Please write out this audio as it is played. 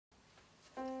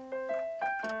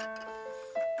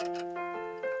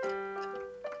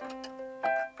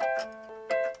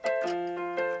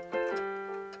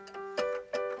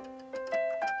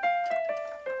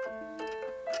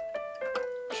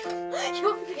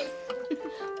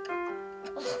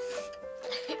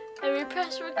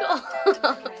record.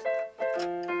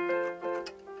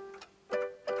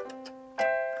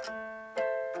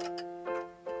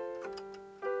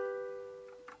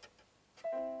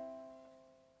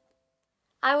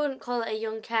 I wouldn't call it a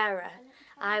young carer.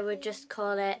 I would just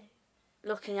call it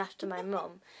looking after my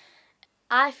mum.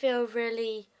 I feel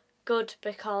really good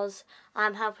because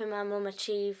I'm helping my mum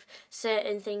achieve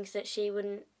certain things that she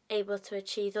wouldn't able to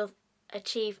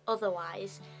achieve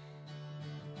otherwise.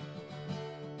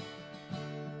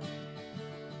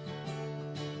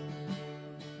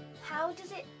 How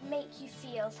does it make you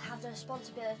feel to have the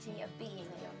responsibility of being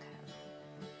a young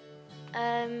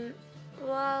carer?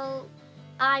 Well,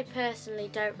 I personally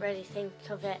don't really think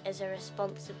of it as a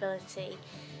responsibility.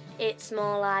 It's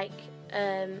more like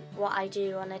what I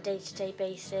do on a day-to-day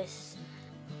basis,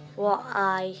 what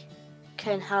I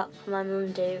can help my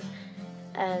mum do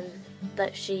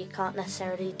that she can't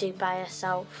necessarily do by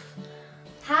herself.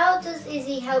 How does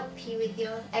Izzie help you with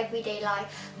your everyday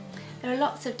life? There are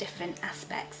lots of different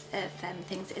aspects of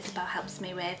things that Isabel helps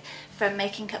me with, from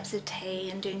making cups of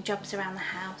tea and doing jobs around the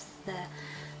house,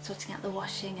 sorting out the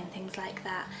washing and things like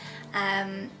that,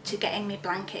 to getting me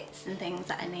blankets and things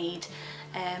that I need,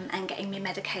 and getting me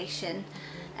medication.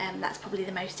 That's probably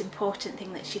the most important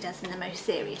thing that she does, and the most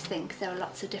serious thing, because there are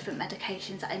lots of different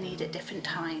medications that I need at different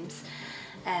times,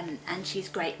 and she's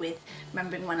great with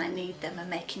remembering when I need them and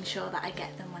making sure that I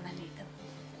get them when I need them.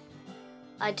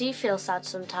 I do feel sad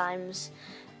sometimes,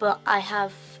 but I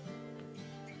have,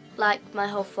 like, my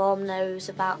whole form knows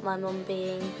about my mum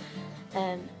being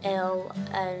ill,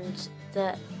 and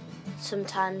that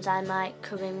sometimes I might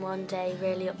come in one day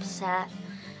really upset,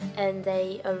 and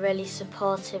they are really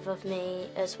supportive of me,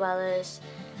 as well as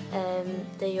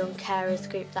the young carers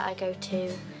group that I go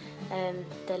to.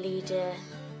 The leader,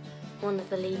 one of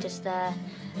the leaders there,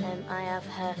 I have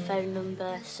her phone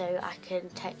number so I can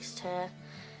text her,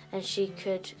 and she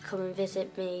could come and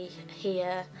visit me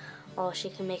here, or she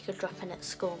can make a drop in at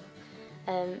school.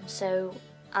 So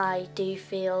I do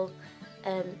feel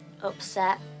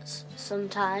upset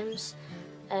sometimes,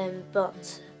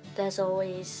 but there's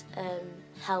always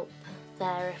help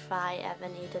there if I ever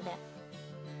needed it.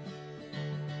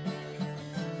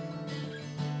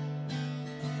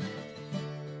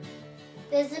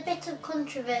 There's a bit of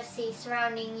controversy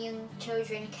surrounding young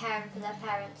children caring for their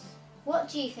parents. What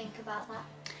do you think about that?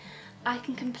 I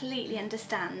can completely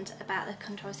understand about the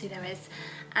controversy there is,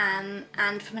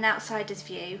 and from an outsider's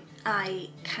view I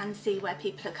can see where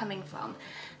people are coming from.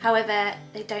 However,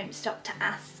 they don't stop to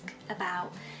ask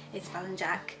about Isabel and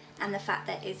Jack, and the fact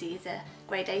that Izzie is a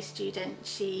grade A student.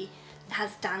 She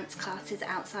has dance classes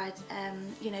outside,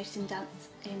 she's in dance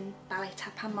in ballet,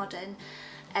 tap and modern.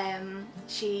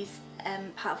 She's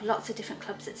part of lots of different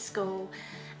clubs at school,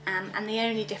 and the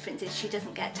only difference is she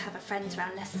doesn't get to have her friends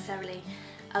around necessarily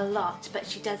a lot, but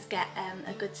she does get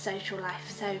a good social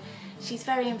life. So she's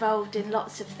very involved in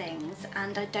lots of things,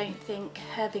 and I don't think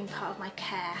her being part of my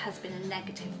care has been a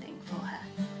negative thing for her.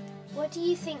 What do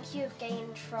you think you've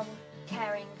gained from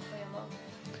caring for your mum?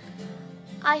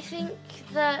 I think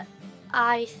that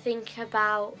I think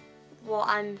about what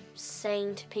I'm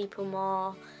saying to people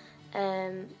more,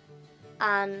 and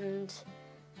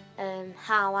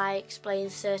how I explain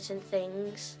certain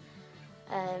things,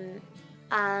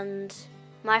 and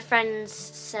my friends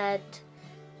said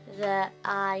that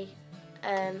I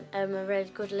am a really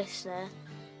good listener.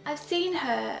 I've seen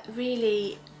her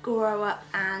really grow up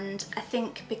and I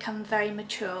think become very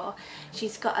mature.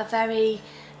 She's got a very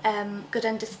good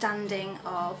understanding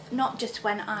of not just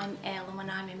when I'm ill and when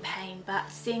I'm in pain,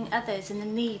 but seeing others and the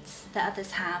needs that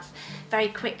others have very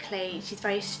quickly. She's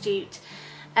very astute.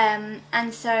 And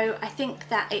so I think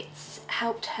that it's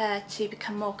helped her to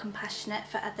become more compassionate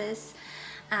for others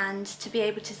and to be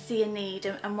able to see a need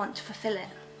and want to fulfill it.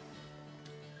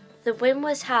 The wind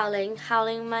was howling,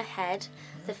 howling in my head.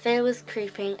 The fear was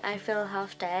creeping, I feel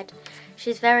half dead.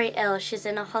 She's very ill, she's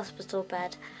in a hospital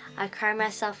bed. I cry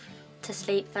myself to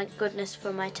sleep, thank goodness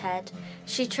for my Ted.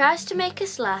 She tries to make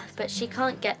us laugh, but she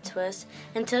can't get to us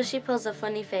until she pulls a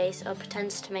funny face or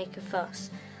pretends to make a fuss.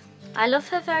 I love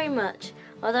her very much,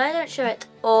 although I don't show it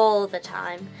all the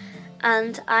time.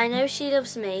 And I know she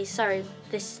loves me. Sorry,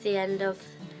 this is the end of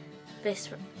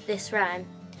this rhyme.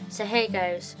 So here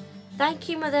goes. Thank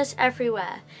you, mothers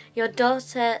everywhere. Your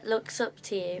daughter looks up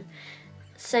to you.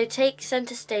 So take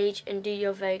centre stage and do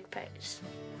your Vogue pose.